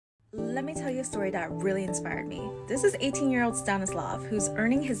Let me tell you a story that really inspired me. This is 18-year-old Stanislav, who's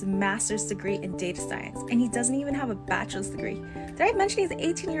earning his master's degree in data science, and he doesn't even have a bachelor's degree. Did I mention he's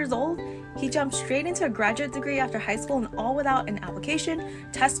 18 years old? He jumped straight into a graduate degree after high school, and all without an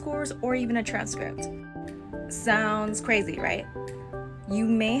application, test scores, or even a transcript. Sounds crazy, right? You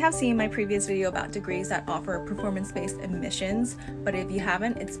may have seen my previous video about degrees that offer performance-based admissions, but if you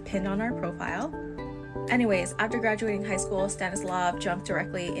haven't, it's pinned on our profile. Anyways, after graduating high school, Stanislav jumped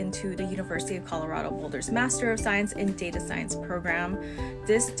directly into the University of Colorado Boulder's Master of Science in Data Science program.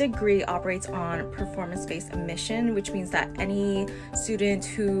 This degree operates on performance-based admission, which means that any student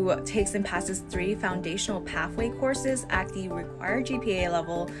who takes and passes 3 foundational pathway courses at the required GPA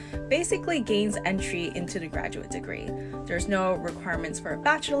level basically gains entry into the graduate degree. There's no requirements for a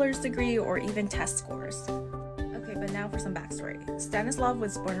bachelor's degree or even test scores. But now for some backstory. Stanislav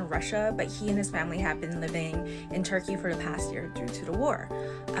was born in Russia, but he and his family have been living in Turkey for the past year due to the war.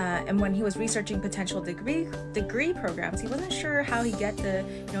 And when he was researching potential degree programs, he wasn't sure how he get the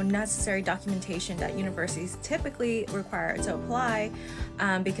necessary documentation that universities typically require to apply,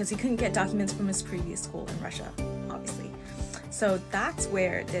 because he couldn't get documents from his previous school in Russia, obviously. So that's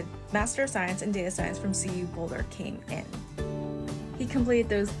where the Master of Science in Data Science from CU Boulder came in. He completed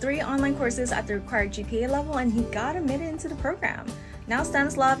those 3 online courses at the required GPA level, and he got admitted into the program. Now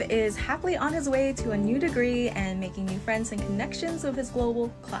Stanislav is happily on his way to a new degree and making new friends and connections with his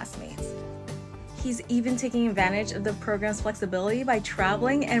global classmates. He's even taking advantage of the program's flexibility by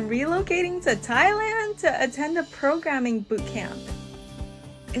traveling and relocating to Thailand to attend a programming bootcamp.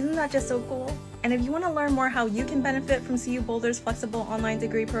 Isn't that just so cool? And if you want to learn more how you can benefit from CU Boulder's flexible online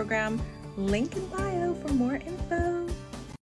degree program, link in bio for more info.